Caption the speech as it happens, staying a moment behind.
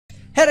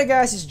Hey there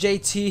guys, it's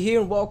Jaytee here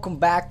and welcome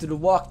back to The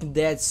Walking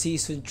Dead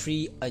Season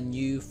 3, A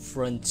New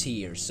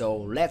Frontier. So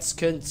let's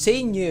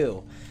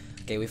continue.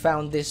 Okay, we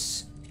found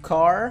this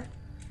car,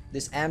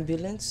 this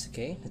ambulance.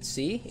 Okay, let's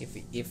see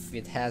if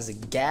it has a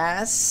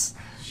gas.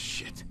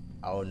 Shit.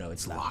 Oh no,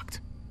 it's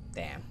locked.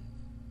 Damn.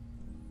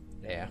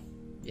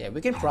 Yeah, we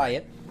can try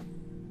it.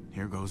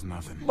 Here goes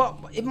nothing.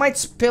 Well, it might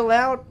spill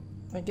out,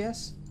 I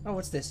guess. Oh,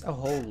 what's this? Oh,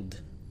 hold.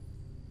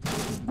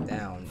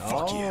 Down.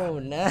 Fuck oh,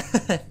 nah.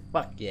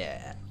 Fuck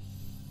yeah.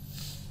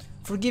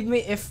 Forgive me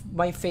if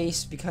my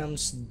face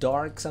becomes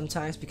dark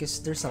sometimes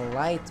because there's a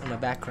light on the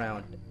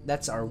background.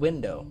 That's our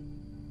window.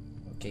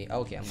 Okay,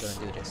 I'm gonna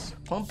do this.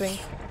 Pumping,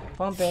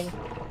 pumping,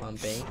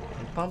 pumping,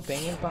 and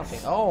pumping, and pumping.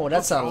 Oh,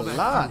 that's a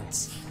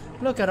lot.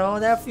 Look at all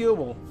that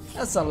fuel.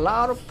 That's a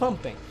lot of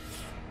pumping.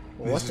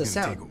 What's the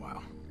sound? Take a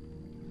while.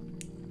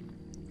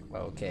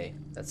 Okay,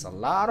 that's a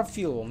lot of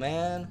fuel,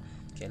 man.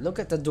 Okay, look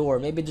at the door.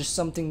 Maybe there's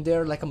something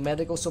there like a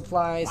medical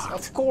supplies. Locked.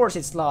 Of course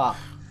it's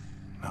locked.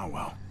 Oh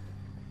well.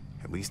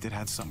 At least it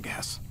had some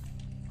gas.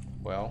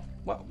 Well,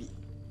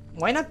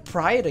 why not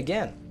pry it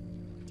again?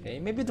 Okay,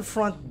 maybe the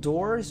front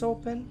door is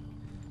open.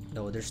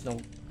 No, there's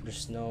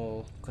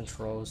no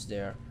controls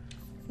there.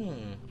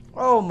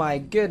 Oh my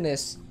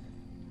goodness.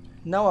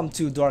 Now I'm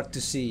too dark to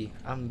see.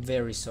 I'm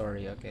very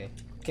sorry. Okay,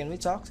 can we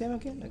talk to him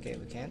again? Okay,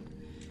 we can.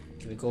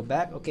 Can we go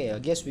back? Okay, I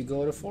guess we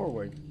go to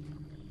forward.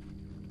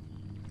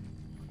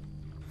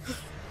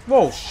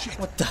 Whoa! Shit.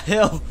 What the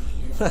hell?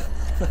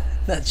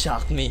 That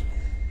shocked me.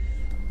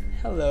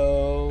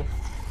 Hello.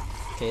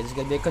 Okay, there's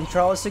gonna be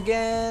controls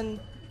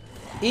again.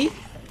 E?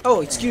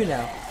 Oh, it's Q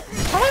now.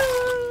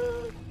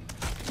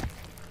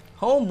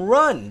 Home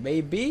run,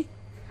 baby.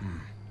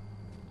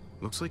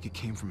 Looks like it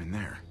came from in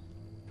there.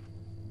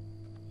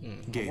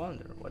 I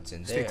wonder what's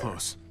in there. Stay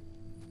close.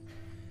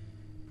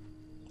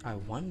 I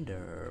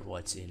wonder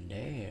what's in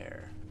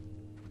there.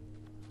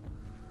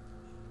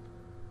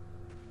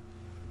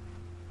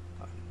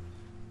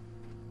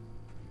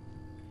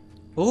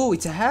 Oh,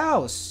 it's a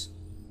house.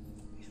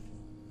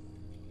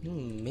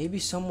 Maybe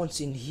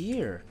someone's in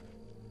here.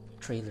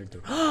 Trailer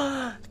door.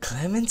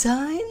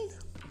 Clementine?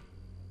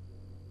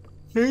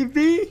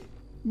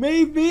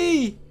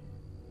 Maybe.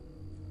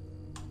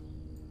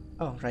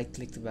 Oh, right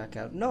click to back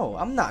out. No,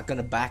 I'm not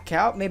gonna back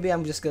out. Maybe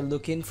I'm just gonna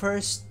look in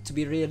first to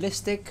be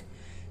realistic.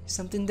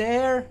 Something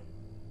there?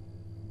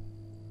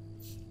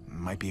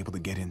 Might be able to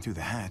get in through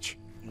the hatch.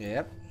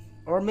 Yep.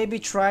 Or maybe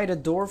try the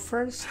door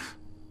first.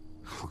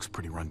 Looks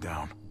pretty run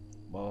down.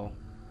 Well,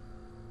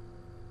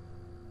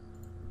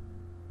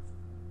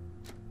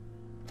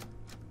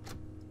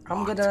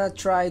 I'm gonna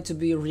try to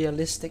be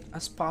realistic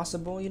as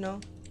possible, you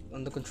know,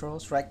 on the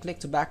controls. Right click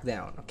to back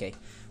down. Okay,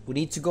 we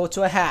need to go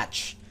to a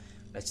hatch.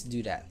 Let's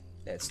do that.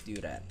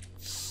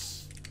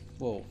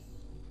 Whoa.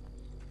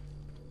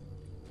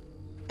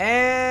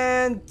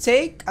 And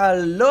take a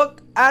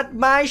look at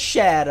my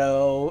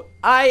shadow.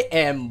 I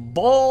am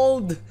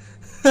bald.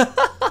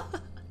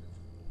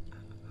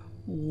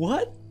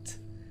 What?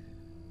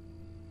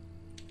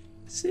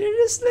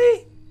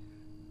 Seriously?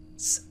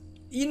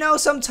 You know,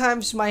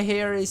 sometimes my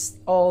hair is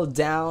all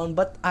down,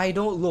 but I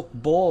don't look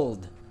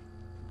bald.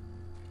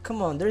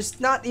 Come on, there's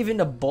not even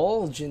a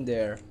bulge in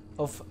there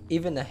of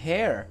even a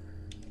hair.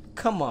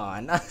 Come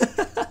on.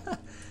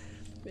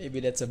 Maybe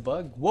that's a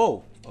bug.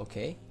 Whoa.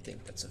 Okay, I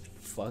think that's a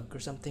bug or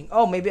something.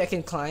 Oh, maybe I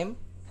can climb.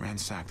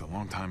 Ransacked a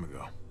long time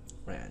ago.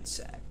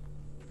 Ransack.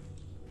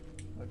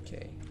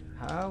 Okay.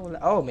 How?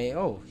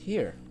 Oh,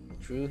 here.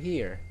 Through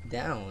here.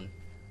 Down.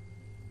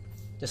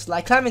 Just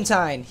like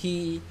Clementine,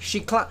 she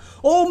climbed.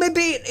 Oh,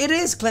 maybe it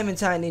is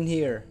Clementine in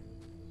here.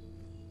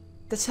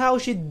 That's how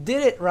she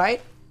did it,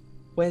 right?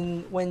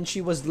 When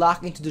she was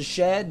locked into the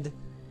shed,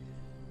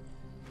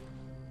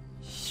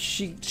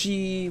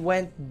 she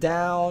went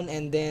down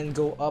and then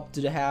go up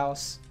to the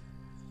house.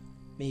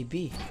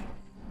 Maybe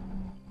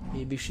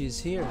she's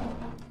here.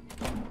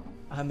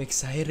 I'm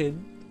excited.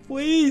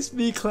 Please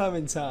be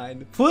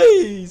Clementine,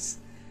 please.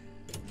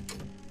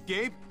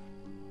 Gabe,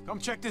 come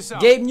check this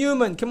out. Gabe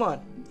Newman, come on.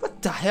 What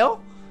the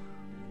hell?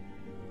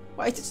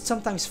 Why is it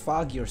sometimes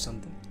foggy or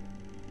something?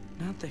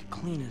 Not the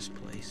cleanest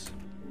place.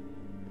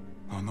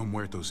 Oh, no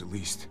muertos at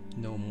least.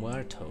 No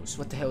muertos.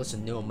 What the hell does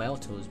no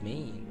muertos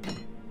mean?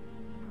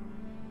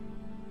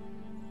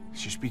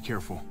 Just be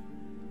careful.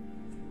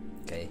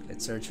 Okay,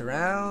 let's search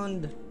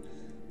around.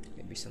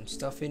 Maybe some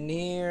stuff in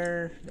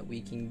here that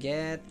we can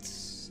get.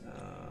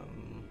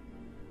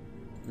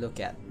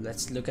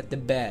 Let's look at the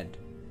bed.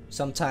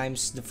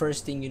 Sometimes the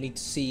first thing you need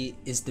to see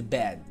is the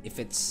bed. If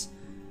it's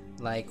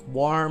like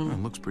warm.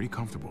 It looks pretty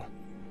comfortable.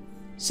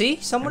 See,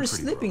 someone is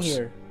sleeping gross.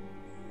 here.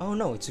 Oh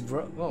no, it's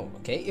gross. Oh,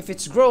 okay. If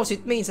it's gross,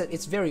 it means that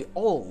it's very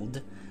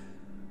old.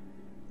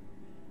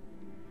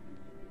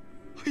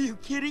 Are you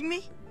kidding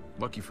me?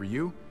 Lucky for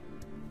you,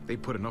 they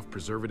put enough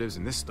preservatives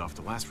in this stuff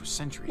to last for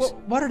centuries. Well,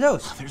 what are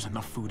those? There's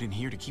enough food in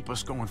here to keep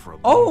us going for a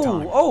long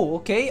time. Oh,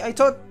 okay. I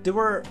thought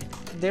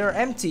they're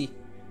empty.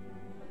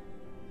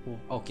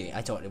 Okay,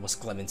 I thought it was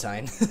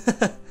Clementine.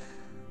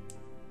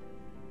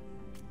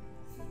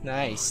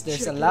 Nice.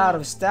 There's a Check it lot out.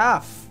 of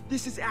stuff.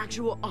 This is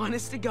actual,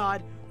 honest to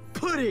God,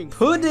 pudding.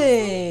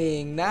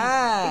 Pudding.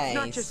 Nice. It's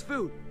not just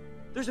food.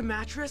 There's a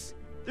mattress.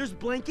 There's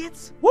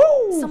blankets.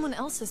 Woo. Someone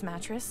else's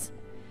mattress,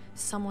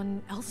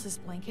 someone else's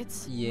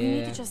blankets. We need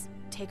Yeah. to just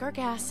take our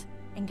gas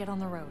and get on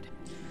the road.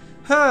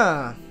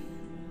 Huh.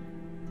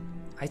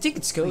 I think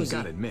it's You cozy.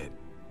 gotta admit,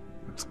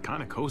 it's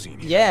kind of cozy in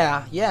here.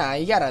 Yeah, yeah,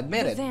 you gotta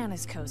admit The it. van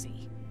is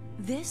cozy.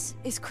 This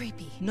is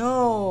creepy.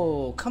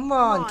 No, come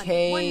on, One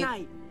Kate.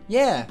 night.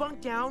 Yeah.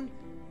 Bunk down.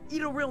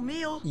 Eat a real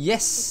meal.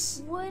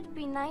 Yes. Would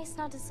be nice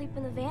not to sleep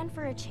in the van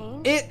for a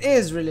change. It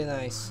is really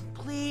nice.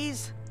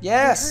 Please. The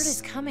herd is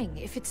Yes. coming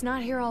if it's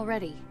not here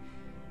already.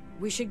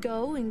 We should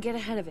go and get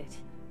ahead of it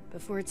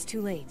before it's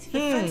too late. The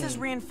fence is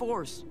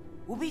reinforced.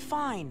 We'll be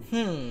fine.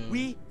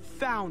 We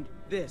found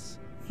this.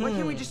 Why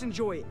can't we just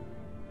enjoy it?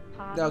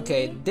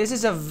 Okay, this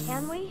is a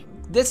Can we?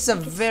 this is a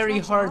We could very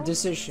stretch hard out,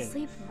 decision.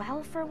 Sleep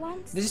well for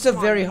once. This is a Come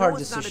on, very we know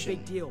hard it's not a decision.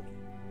 big deal.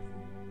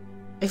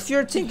 If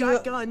you're We thinking,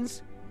 got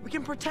guns. We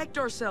can protect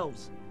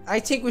ourselves. I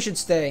think we should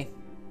stay.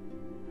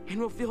 And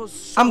we'll feel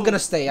so I'm gonna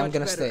stay, I'm much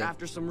gonna better stay.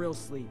 after some real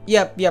sleep.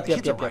 Yep, yep, The yep,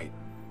 kids yep, are yep. right.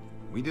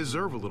 We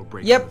deserve a little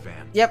break Yep, from the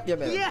van. yep, yep,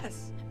 yep.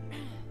 Yes.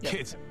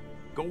 Kids,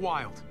 go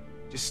wild.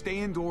 Just stay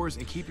indoors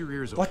and keep your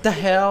ears open. What the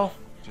hell?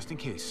 Just in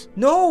case.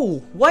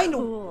 No! Why no?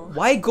 Cool.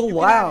 Why go You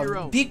can have your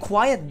wild? own. Be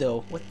quiet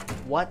though. What?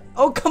 What?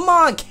 Oh, come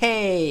on,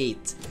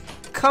 Kate!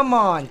 Come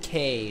on,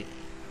 Kate!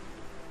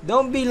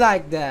 Don't be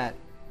like that.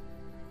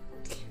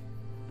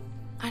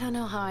 I don't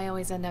know how I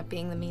always end up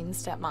being the mean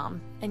stepmom,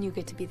 and you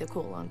get to be the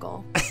cool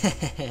uncle.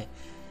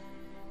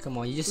 Come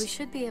on, you We just.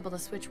 should be able to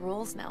switch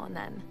roles now and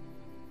then.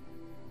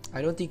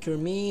 I don't think you're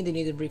mean. They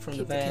need a break from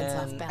Keep the the kids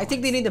off van. I balance.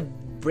 think they need a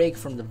break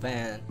from the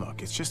van.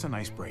 Look, it's just a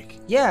nice break.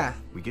 Yeah.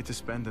 We get to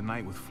spend the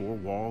night with 4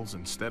 walls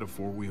instead of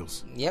 4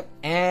 wheels. Yep.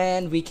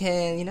 And we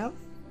can, you know.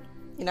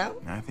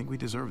 I think we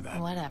deserve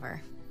that.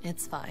 Whatever.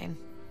 It's fine.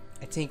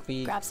 I think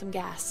we. Grab some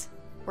gas.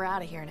 We're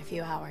out of here in a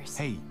few hours.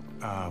 Hey,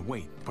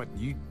 wait, but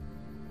you...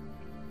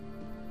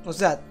 What's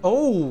that?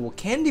 Oh,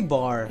 candy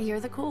bar. You're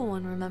the cool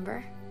one,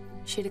 remember?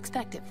 She'd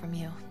expect it from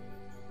you.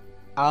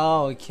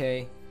 Oh,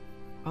 okay.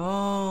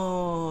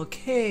 Oh,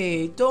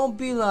 okay. Don't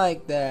be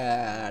like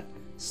that.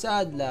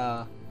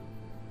 Sadla.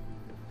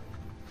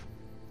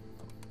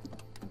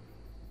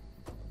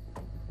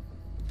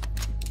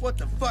 What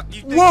the fuck do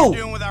you think Whoa!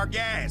 you're doing with our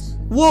gas?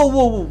 Whoa,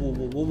 whoa, whoa, whoa,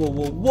 whoa, whoa, whoa,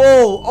 whoa,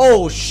 whoa.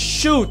 Oh,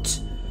 shoot.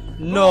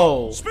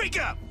 No. Speak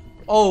up!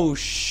 Oh,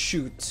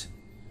 shoot.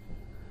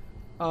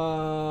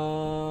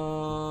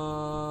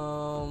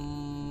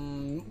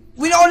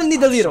 We only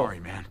need a little. Sorry,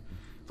 man.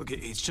 Look,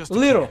 it's just a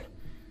Little. can.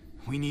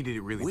 We needed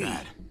it really We?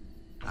 bad.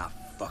 I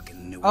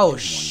fucking knew Oh, I didn't want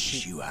to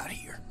shit. get you out of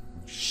here.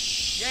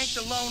 You ain't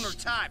the loner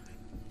type.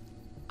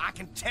 I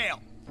can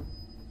tell.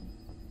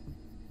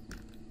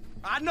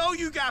 I know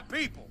you got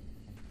people.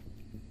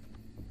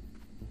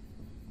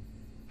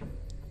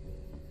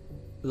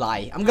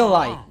 Lie. I'm gonna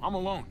lie. No, I'm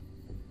alone.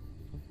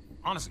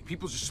 Honestly,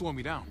 people just slow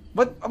me down.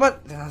 But,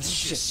 You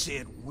shit. just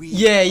said we.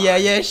 Yeah, yeah,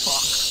 yeah.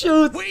 motherfucker.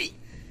 Shoot. We!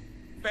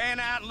 Fan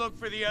out and look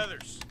for the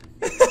others.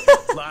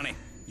 Lonnie,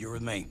 you're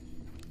with me.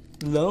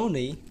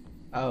 Lonely.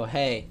 Oh,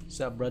 hey. What's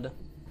up, brother?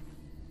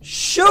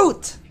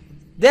 Shoot!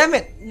 Damn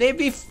it.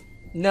 Maybe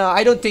no,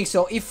 I don't think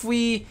so. If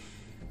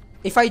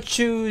I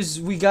choose,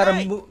 we gotta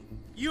Hey, move.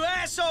 you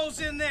assholes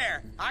in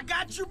there. I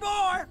got your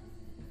boy.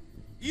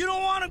 You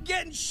don't want him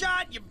getting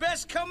shot, you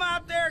best come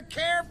out there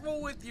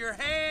careful with your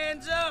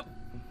hands up.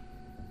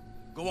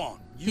 Go on.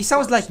 You He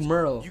sounds like first.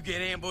 Merle. You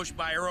get ambushed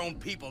by your own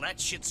people, that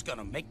shit's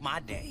gonna make my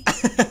day.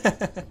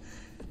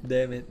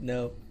 Damn it,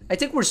 no. I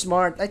think we're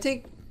smart. I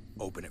think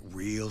Open it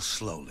real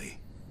slowly.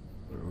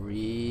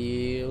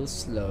 real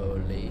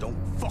slowly. Don't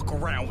fuck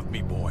around with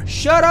me, boy.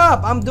 Shut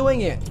up! I'm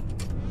doing it.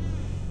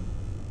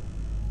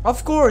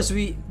 Of course,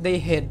 they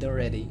hid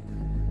already.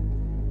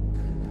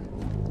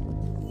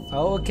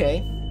 Oh,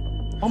 okay.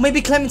 Oh,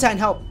 maybe Clementine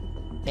help.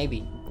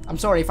 Maybe. I'm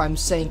sorry if I'm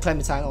saying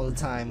Clementine all the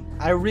time.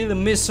 I really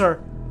miss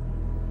her.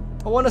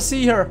 I want to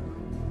see her.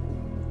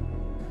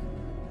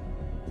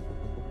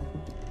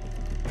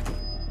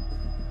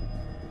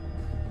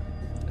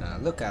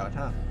 Look out,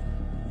 huh?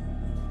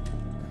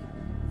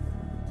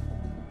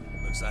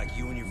 Looks like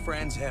you and your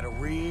friends had a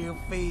real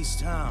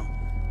feast, huh?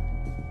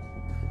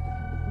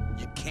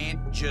 You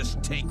can't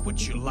just take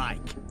what you like.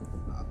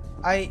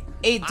 I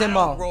ate I them don't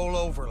all. roll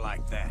over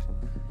like that.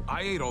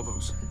 I ate all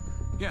those.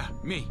 Yeah,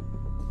 me.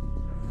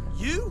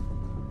 You?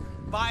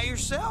 By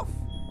yourself?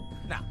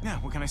 Now, Yeah,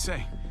 what can I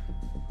say?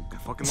 I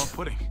fucking love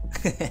pudding.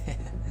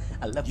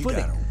 I love you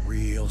pudding. got a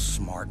real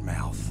smart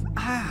mouth.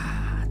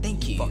 Ah,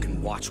 thank you.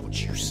 Fucking watch what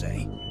you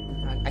say.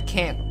 I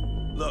can't.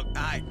 Look,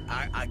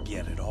 I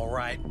get it, all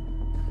right?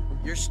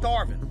 You're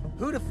starving.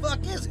 Who the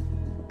fuck is it?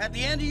 At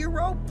the end of your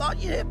rope,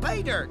 thought you hit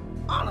pay dirt.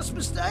 Honest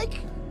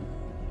mistake.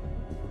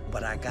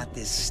 But I got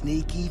this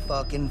sneaky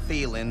fucking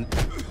feeling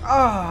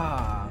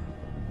Ah,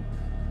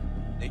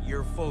 that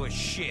you're full of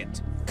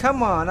shit.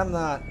 come on, I'm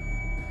not.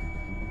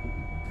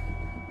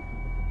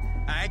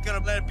 I ain't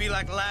gonna let it be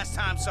like the last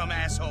time some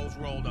assholes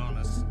rolled on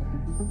us.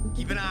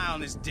 Keep an eye on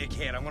this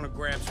dickhead. I'm gonna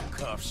grab some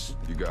cuffs.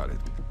 You got it.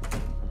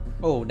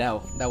 Oh,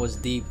 no, that was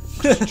deep.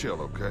 Just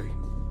chill, okay?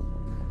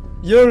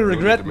 You'll Don't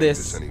regret need to make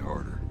this. any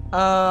harder.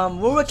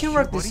 Well, we can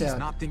Your work this buddy's out.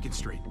 not thinking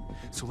straight.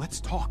 So let's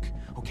talk,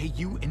 okay?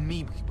 You and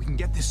me, we can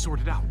get this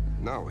sorted out.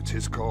 No, it's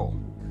his call.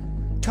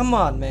 Come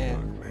on, man.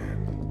 Look,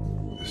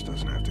 man, this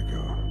doesn't have to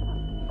go.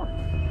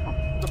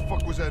 What the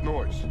fuck was that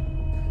noise?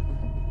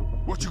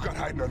 What you got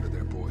hiding under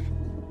there, boy?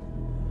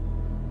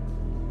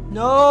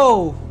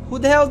 No! Who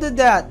the hell did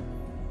that?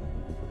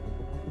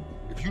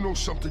 If you know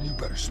something, you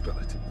better spill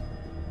it.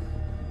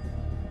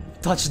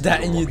 Touch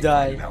that and you Don't want me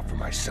die. finding out for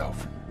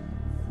myself.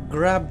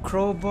 Grab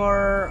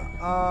crowbar.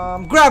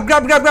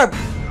 Grab!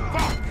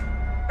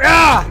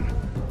 Ah!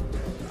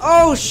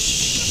 Oh,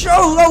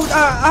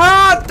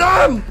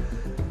 damn!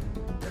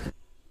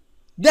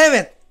 Damn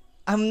it!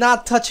 I'm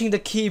not touching the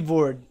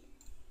keyboard.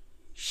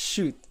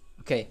 Shoot.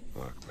 Okay.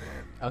 Look,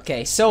 man,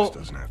 Okay, so. this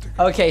doesn't have to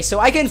go. Okay, so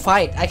I can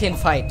fight. What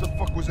the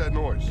fuck was that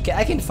noise? Okay,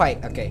 I can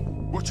fight. Okay.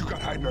 What you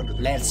got hiding under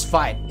there? Let's boy?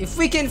 fight. If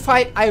we can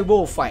fight, I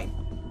will fight.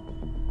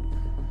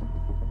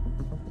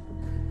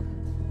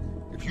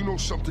 If you know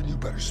something, you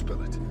better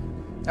spill it.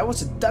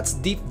 That's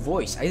deep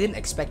voice. I didn't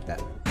expect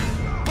that.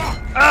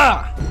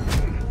 Ah!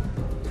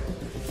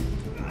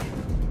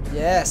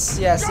 Yes.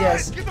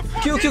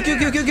 Q.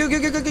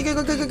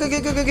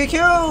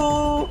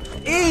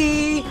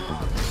 E.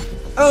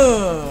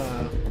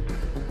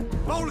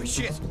 Holy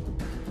shit!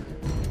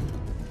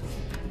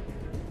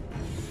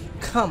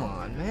 Come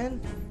on,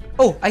 man.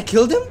 Oh, I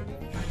killed him?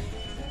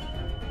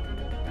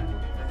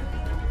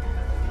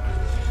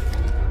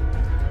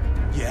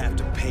 You have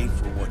to pay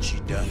for what you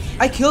done here.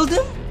 I killed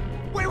him?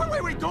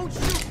 Wait, don't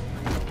shoot!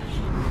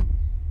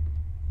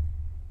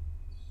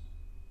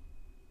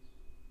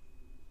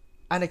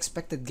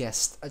 Unexpected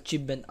guest.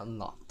 Achievement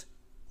unlocked.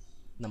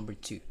 Number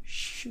 2.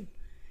 Shoot.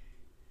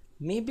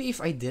 Maybe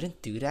if I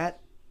didn't do that,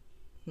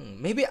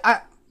 maybe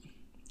I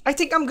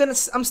think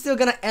I'm still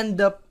gonna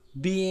end up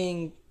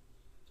being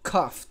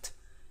cuffed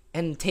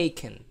and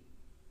taken.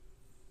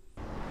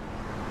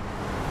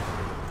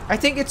 I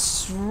think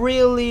it's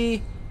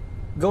really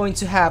going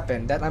to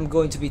happen that I'm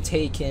going to be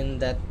taken,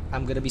 that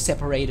I'm gonna be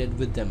separated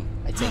with them.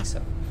 I think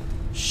so.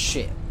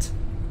 Shit.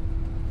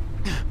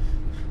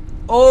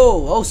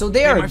 Oh, so they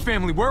Hey, are. my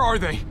family, where are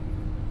they?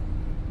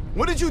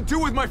 What did you do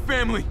with my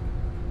family?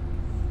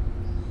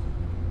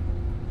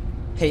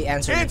 Hey,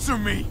 answer me. Answer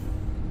me!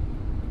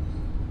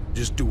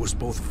 Just do us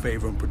both a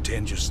favor and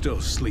pretend you're still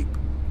asleep.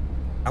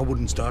 I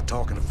wouldn't start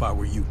talking if I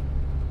were you.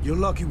 You're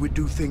lucky we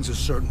do things a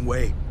certain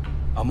way.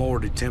 I'm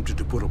already tempted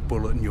to put a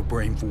bullet in your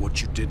brain for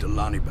what you did to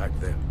Lonnie back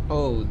there.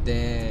 Oh,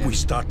 damn. If we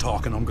start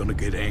talking, I'm gonna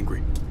get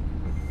angry.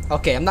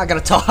 Okay, I'm not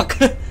gonna talk.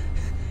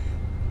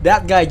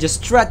 That guy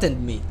just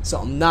threatened me, so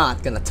I'm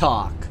not gonna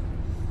talk.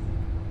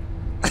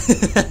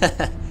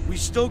 We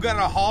still got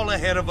a haul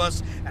ahead of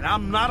us, and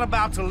I'm not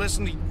about to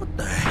listen to you. What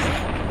the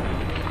hell?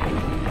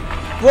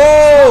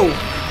 Whoa!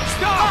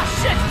 Stop! Oh,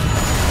 shit!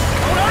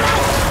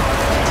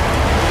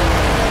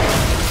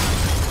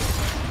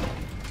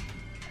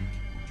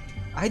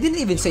 I didn't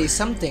even say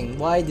something.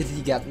 Why did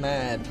he get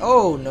mad?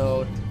 Oh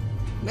no.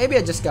 Maybe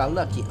I just got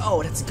lucky.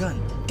 Oh, that's a gun.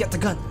 Get the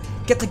gun.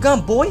 Get the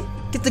gun, boy.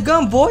 Get the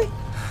gun, boy.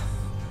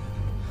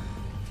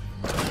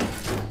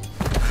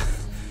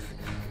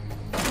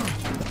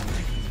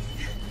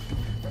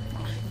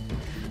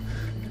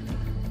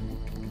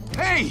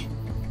 Hey!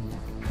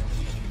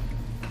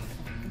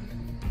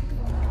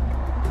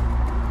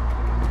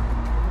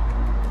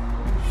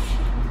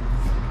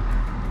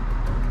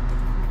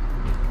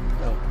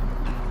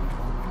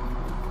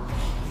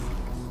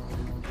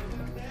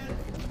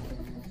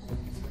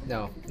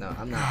 No,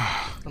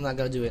 I'm not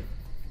gonna do it.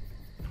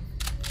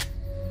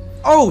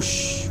 Oh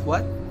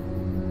what?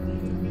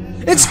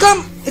 It's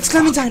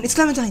Clementine. It's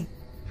Clementine.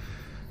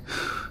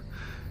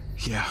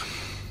 Yeah,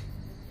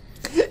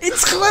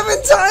 It's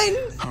Clementine.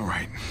 all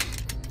right.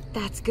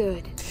 That's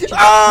good. Just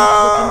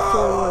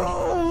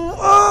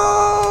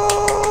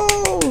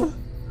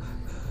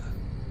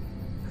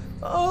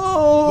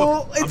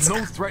Oh, Look, it's I'm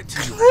no threat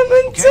to you,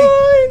 Clementine.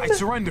 okay? I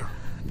surrender.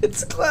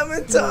 It's keep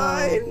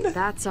Clementine. forward.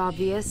 That's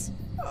obvious.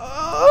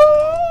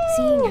 Oh.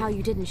 Seeing how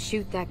you didn't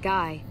shoot that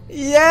guy.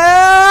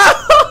 Yeah!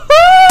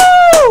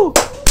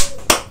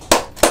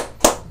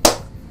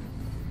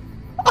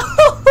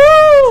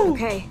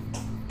 Okay,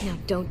 now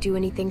don't do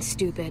anything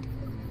stupid.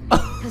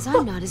 Because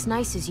I'm not as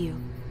nice as you.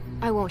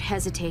 I won't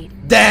hesitate.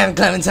 Damn,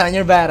 Clementine,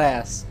 you're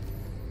badass.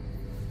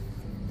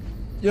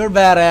 You're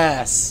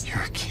badass.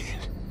 You're a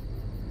kid.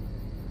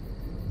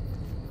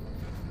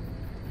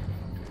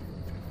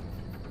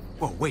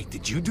 Whoa, wait,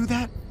 did you do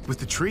that? With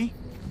the tree?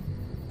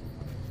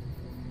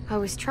 I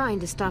was trying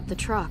to stop the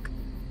truck.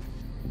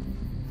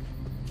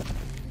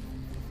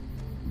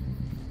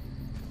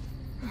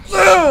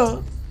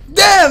 Ugh.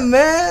 Damn,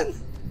 man.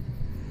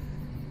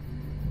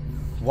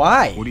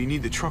 Why? What do you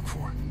need the truck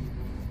for?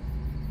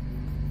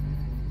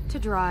 To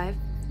drive.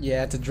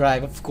 Yeah, to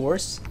drive, of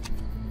course.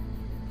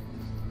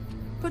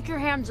 Put your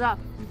hands up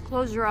and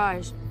close your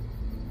eyes.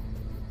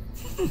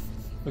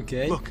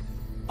 Okay. Look,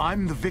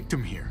 I'm the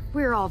victim here.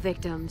 We're all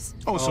victims.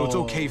 Oh, so it's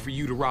okay for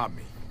you to rob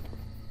me?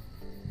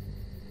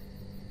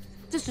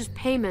 This is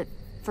payment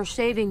for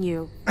saving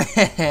you.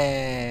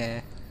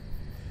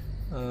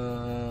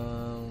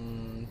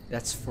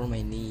 That's for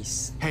my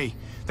niece. Hey,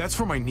 that's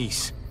for my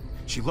niece.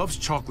 She loves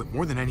chocolate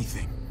more than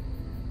anything.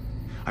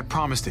 I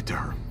promised it to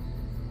her.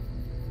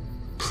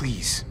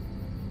 Please.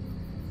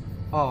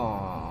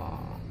 Aww.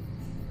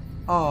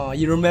 Aw,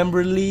 you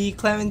remember Lee,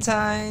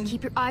 Clementine?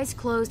 Keep your eyes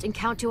closed and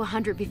count to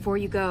 100 before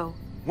you go.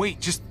 Wait,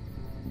 just...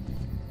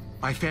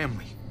 My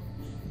family.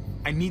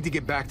 I need to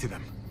get back to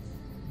them.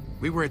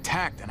 We were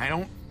attacked, and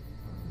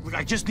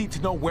I just need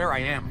to know where I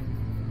am.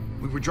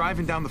 We were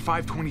driving down the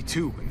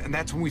 522, and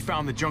that's when we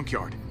found the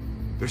junkyard.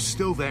 They're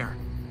still there.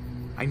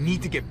 I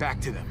need to get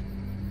back to them.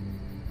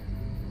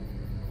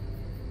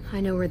 I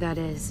know where that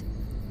is.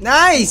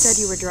 Nice! You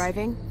said you were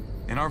driving?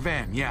 In our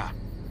van, yeah.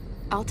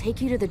 I'll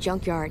take you to the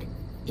junkyard.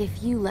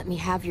 If you let me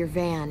have your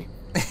van.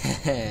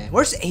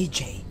 Where's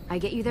AJ? I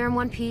get you there in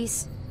one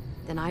piece,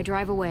 then I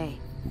drive away.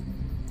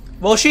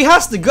 Well, she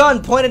has the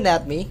gun pointed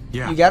at me.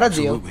 Yeah, you got a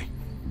absolutely.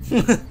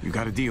 deal. You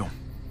got a deal.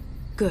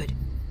 Good.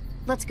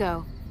 Let's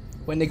go.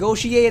 When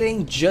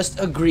negotiating, just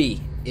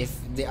agree. If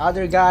the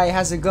other guy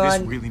has a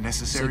gun, Is really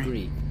necessary? just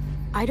agree.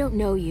 I don't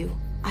know you.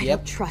 I Yep.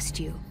 don't trust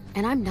you.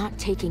 And I'm not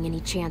taking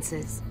any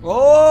chances.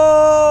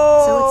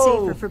 Oh! So it's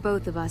safer for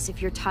both of us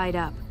if you're tied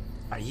up.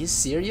 Are you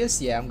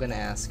serious? Yeah, I'm gonna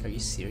ask. Are you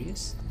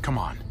serious? Come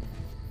on.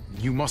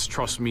 You must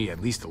trust me at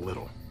least a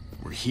little.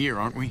 We're here,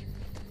 aren't we?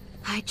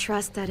 I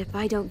trust that if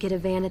I don't get a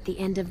van at the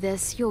end of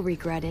this, you'll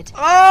regret it.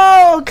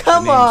 Oh,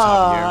 come My name's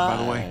on! Javier,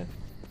 by the way.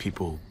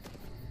 People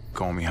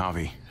call me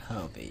Javi.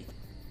 Javi.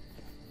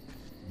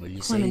 Will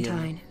you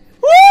Clementine. say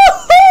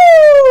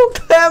Woohoo!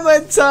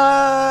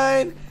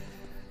 Clementine!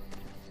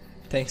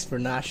 Thanks for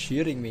not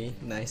shooting me.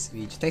 Nice to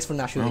meet you. Thanks for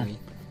not shooting me.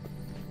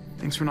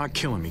 Thanks for not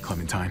killing me,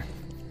 Clementine.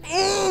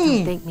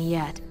 Don't thank me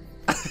yet.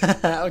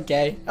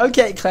 Okay.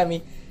 Okay,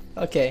 Clemmy.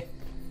 Okay.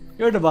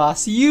 You're the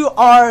boss. You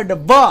are the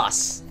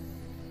boss!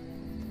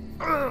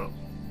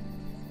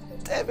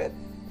 Damn it.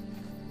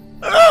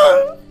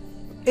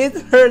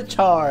 It's her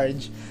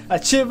charge.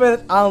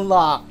 Achievement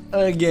unlocked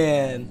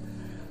again.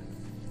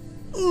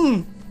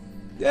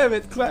 Damn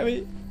it,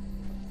 Clemmy.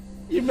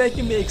 You're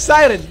making me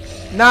excited.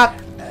 Not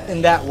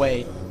in that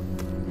way.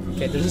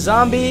 Okay, there's a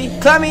zombie.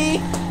 Clemmy!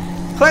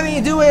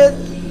 Clemmy, do it!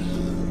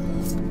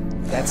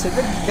 That's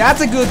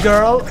a good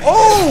girl.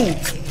 Oh!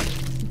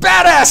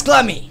 Badass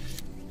Clemmy!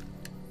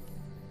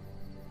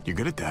 You're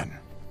good at that.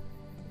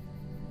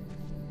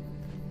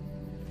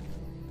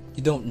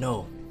 You don't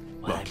know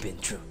what Look. I've been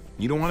through.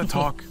 You don't want to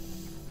talk?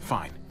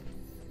 Fine.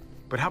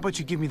 But how about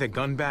you give me that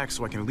gun back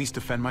so I can at least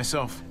defend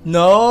myself?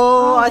 No,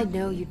 Oh, I I...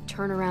 know you'd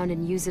turn around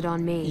and use it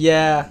on me.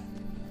 Yeah.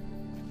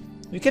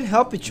 We can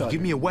help each other.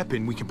 Give me a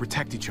weapon, we can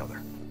protect each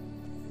other.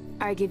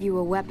 I give you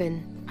a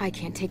weapon, I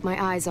can't take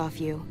my eyes off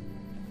you.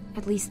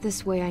 At least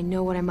this way I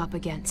know what I'm up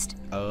against.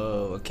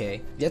 Oh,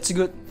 okay. That's a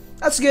good...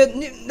 That's good.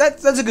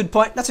 That's a good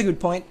point. That's a good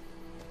point.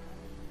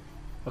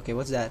 Okay,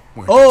 what's that?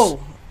 Where Oh!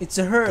 It's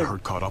a The herd.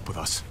 herd caught up with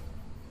us.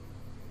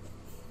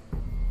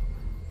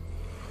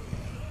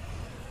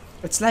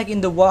 It's like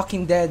in the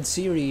Walking Dead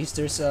series,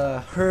 there's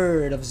a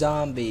herd of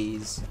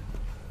zombies.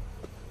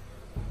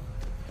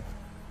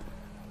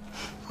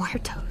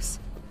 Muertos.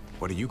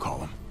 What do you call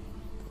them?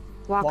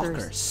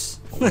 Walkers.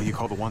 What do you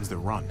call the ones that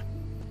run?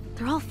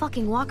 They're all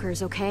fucking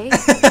walkers, okay?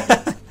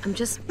 I'm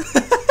just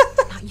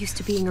not used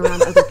to being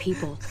around other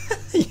people.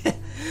 Yeah.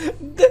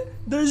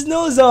 There's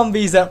no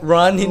zombies that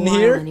run in A while,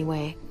 here.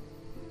 anyway.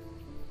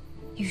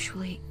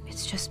 Usually,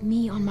 it's just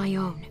me on my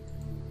own.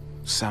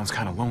 Sounds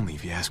kind of lonely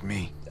if you ask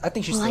me. I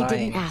think she's Well, I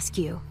lying. didn't ask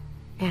you.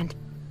 And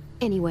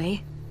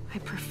anyway, I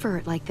prefer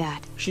it like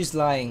that. She's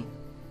lying.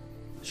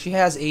 She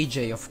has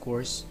AJ, of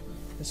course.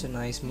 That's a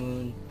nice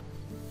moon.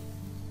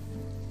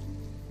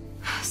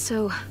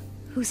 So,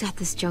 who's at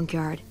this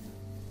junkyard?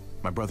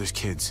 My brother's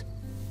kids.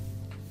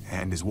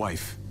 And his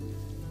wife.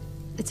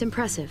 It's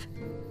impressive,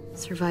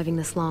 surviving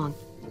this long.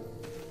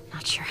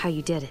 Not sure how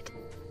you did it.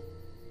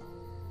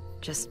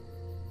 Just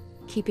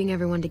keeping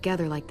everyone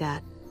together like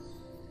that.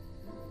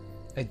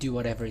 I do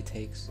whatever it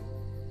takes.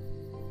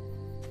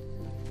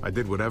 I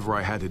did whatever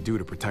I had to do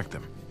to protect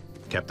them.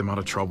 Kept them out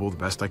of trouble the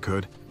best I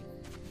could.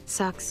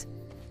 Sucks.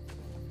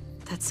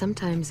 That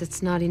sometimes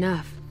it's not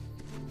enough.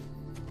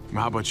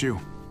 How about you?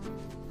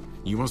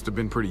 You must have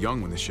been pretty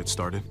young when this shit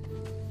started.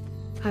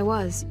 I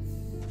was.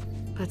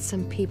 But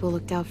some people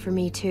looked out for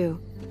me too.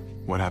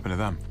 What happened to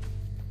them?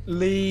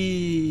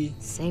 Lee.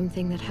 Same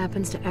thing that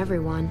happens to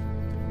everyone.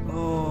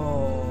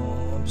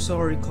 Oh, I'm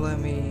sorry,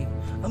 Clemmy.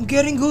 I'm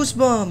getting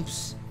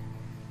goosebumps.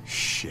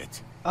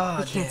 Shit. Ah,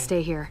 We can't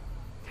stay here.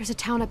 There's a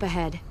town up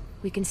ahead.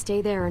 We can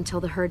stay there until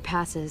the herd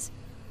passes.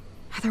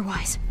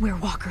 Otherwise, we're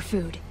walker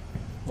food.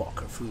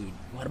 Walker food.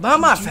 What about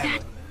my Do family?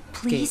 that,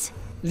 please?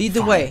 Lead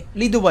the way.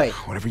 Lead the way.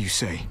 Whatever you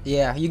say.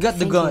 Yeah, you got the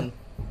Thank gun. you.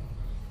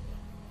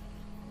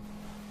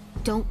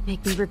 Don't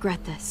make me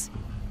regret this.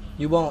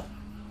 You won't.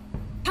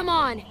 Come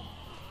on!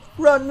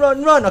 Run,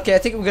 run, run. Okay, I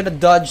think we're gonna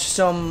dodge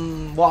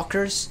some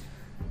walkers.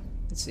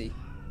 Let's see.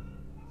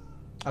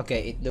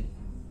 Okay, it look.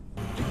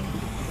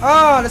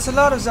 Oh, that's a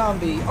lot of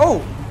zombie.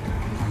 Oh!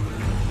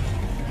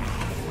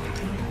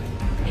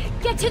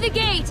 Get to the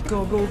gate!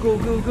 Go, go, go,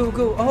 go, go,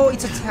 go. Oh,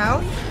 it's a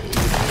town?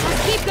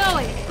 Let's keep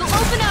going. They'll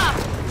open up!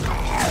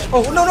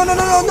 Oh, no, no, no,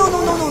 no, no, no,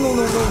 no, no, no,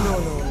 no, no,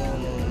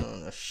 no,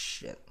 no, no,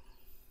 shit.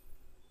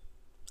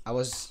 I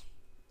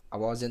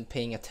wasn't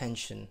paying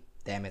attention.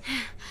 Damn it.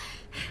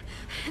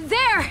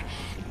 There!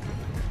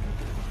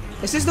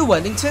 Is this the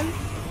Wellington?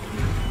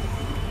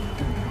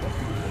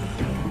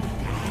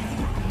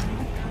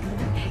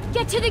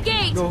 Get to the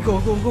gate! Go,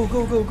 go, go, go,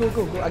 go, go, go,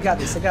 go, go. I got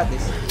this, I got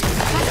this.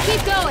 Let's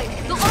keep going.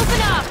 They'll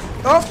open up!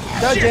 Oh,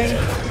 dodging.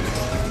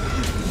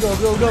 Go,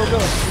 go, go, go.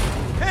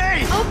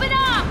 Hey! Open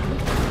up!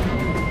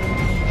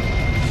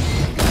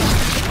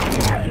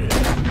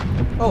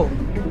 Oh,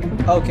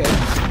 okay.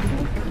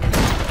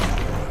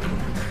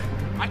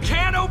 I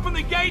can't open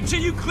the gate till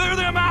you clear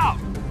them out.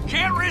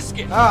 Can't risk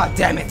it. Ah,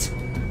 damn it.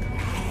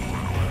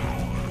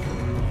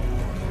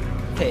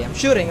 Okay, I'm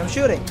shooting, I'm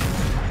shooting.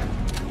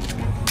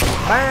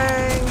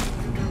 Bang!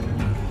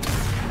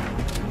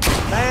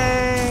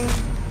 Bang!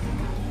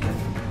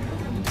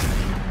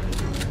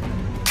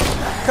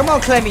 Come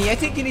on, Clemy, I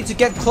think you need to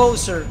get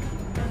closer.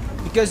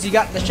 Because you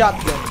got the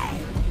shotgun.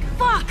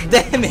 Fuck!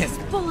 Damn it!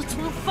 Bullets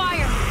won't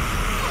fire!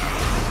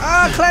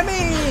 Ah,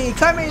 Clemy!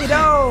 Clemy,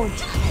 don't!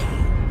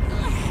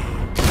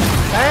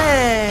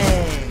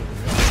 Bang!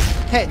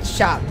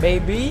 Headshot,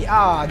 baby!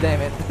 Ah,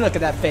 damn it. Look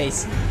at that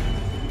face.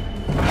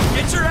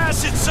 Get your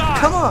ass inside.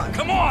 Come on!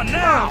 Come on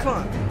now. Come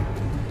on!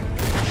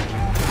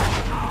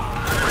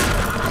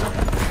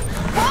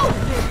 Whoa!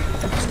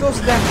 Let's go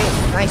to that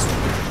gate. Nice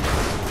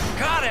one.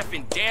 God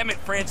effing damn it,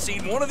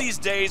 Francine. One of these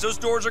days, those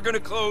doors are gonna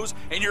close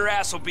and your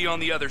ass will be on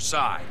the other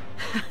side.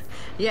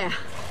 Yeah,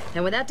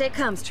 and when that day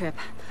comes, Trip,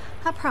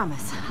 I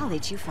promise I'll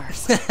eat you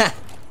first.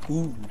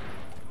 Ooh.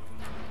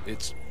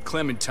 It's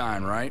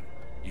Clementine, right?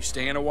 You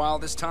staying a while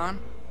this time?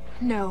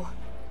 No.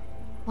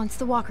 Once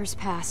the walkers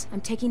pass, I'm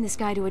taking this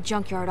guy to a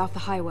junkyard off the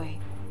highway.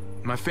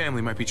 My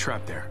family might be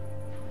trapped there,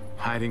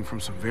 hiding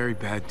from some very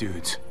bad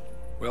dudes.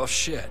 Well,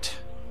 shit.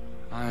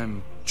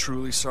 I'm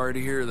truly sorry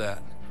to hear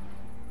that.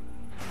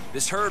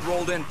 This herd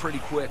rolled in pretty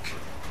quick.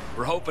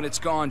 We're hoping it's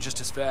gone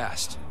just as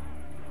fast.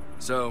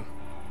 So,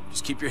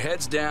 just keep your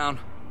heads down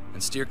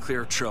and steer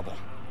clear of trouble.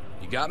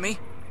 You got me?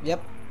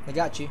 Yep, I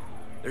got you.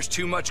 There's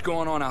too much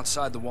going on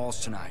outside the walls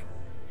tonight.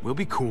 We'll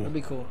be cool. It'll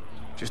be cool.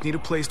 Just need a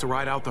place to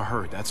ride out the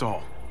herd, that's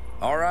all.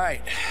 All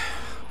right.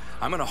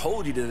 I'm gonna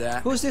hold you to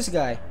that. Who's this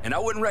guy? And I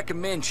wouldn't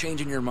recommend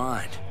changing your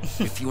mind.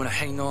 If you want to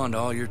hang on to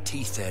all your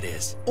teeth, that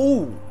is.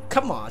 Ooh,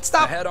 come on,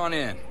 stop. Head on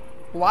in.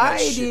 Why That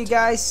do shit. you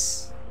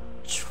guys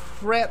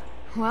threaten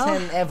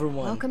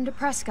everyone? Welcome to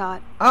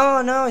Prescott.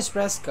 Oh no, it's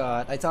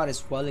Prescott. I thought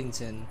it's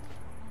Wellington.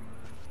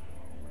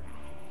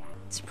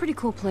 It's a pretty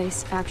cool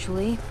place,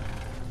 actually.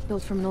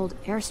 Built from an old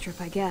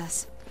airstrip, I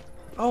guess.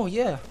 Oh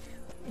yeah,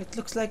 it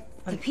looks like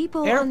an The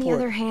people, airport. on the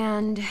other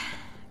hand,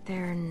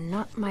 they're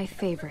not my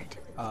favorite.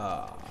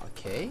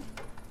 Okay.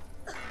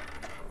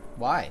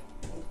 Why?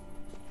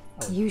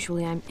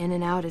 Usually I'm in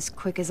and out as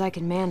quick as I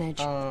can manage.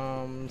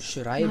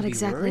 Should I Not be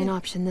exactly worried? an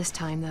option this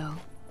time, though.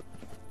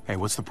 Hey,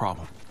 what's the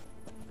problem?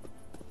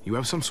 You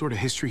have some sort of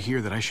history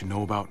here that I should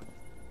know about?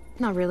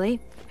 Not really.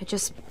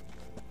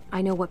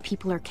 I know what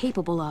people are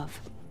capable of.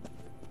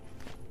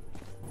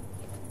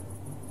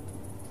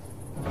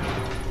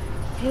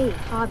 Hey,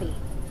 Bobby.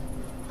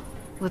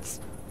 What's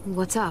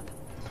up?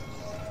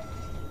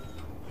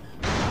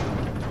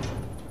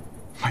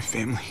 My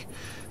family.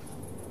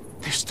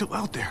 They're still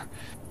out there.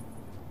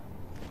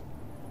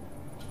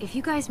 If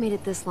you guys made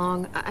it this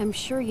long, I'm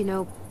sure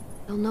they'll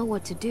know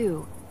what to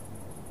do.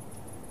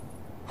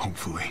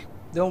 Hopefully.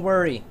 Don't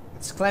worry,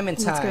 it's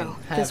Clementine. Let's go.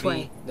 This Happy.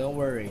 way. Don't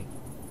worry.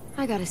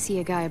 I gotta see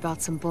a guy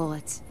about some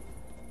bullets.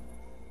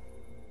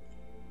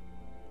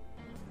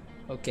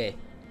 Okay,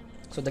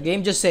 so the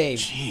game just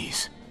saved.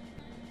 Jeez.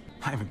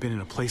 I haven't been in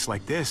a place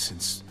like this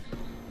since...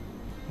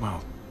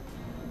 well,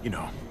 you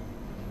know.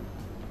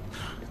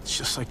 It's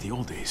just like the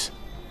old days.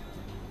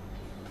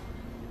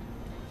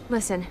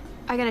 Listen,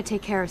 I gotta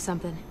take care of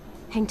something.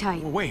 Hang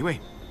tight. Well, wait.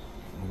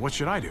 What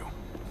should I do?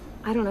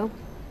 I don't know.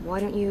 Why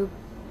don't you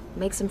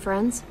make some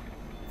friends?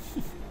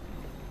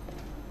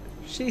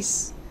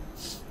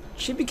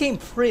 She became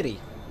pretty.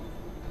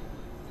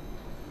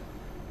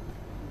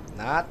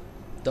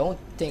 Don't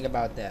think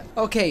about that.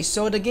 Okay,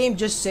 so the game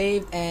just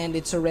saved and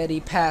it's already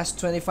past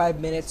 25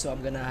 minutes, so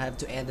I'm gonna have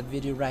to end the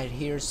video right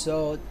here.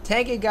 So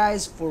thank you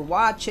guys for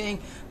watching.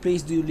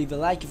 Please do leave a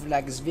like if you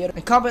like this video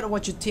and comment on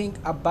what you think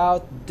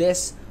about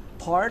this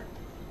part.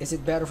 Is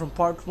it better from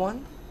part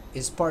 1?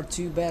 Is part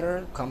 2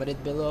 better? Comment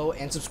it below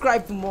and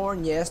subscribe for more.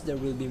 And yes, there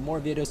will be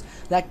more videos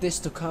like this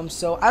to come.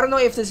 So I don't know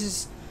if this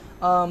is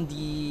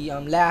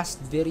the last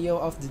video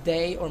of the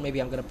day, or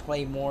maybe I'm gonna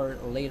play more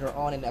later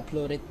on and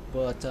upload it,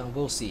 but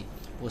we'll see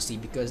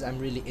because I'm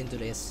really into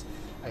this.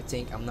 I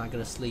think I'm not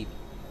gonna sleep.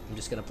 I'm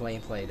just gonna play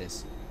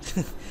this.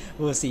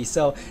 We'll see.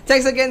 So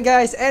thanks again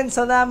guys, and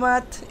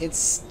salamat.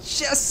 It's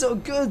just so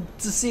good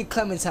to see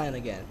Clementine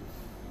again.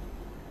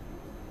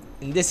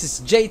 And this is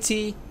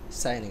Jaytee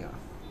signing off.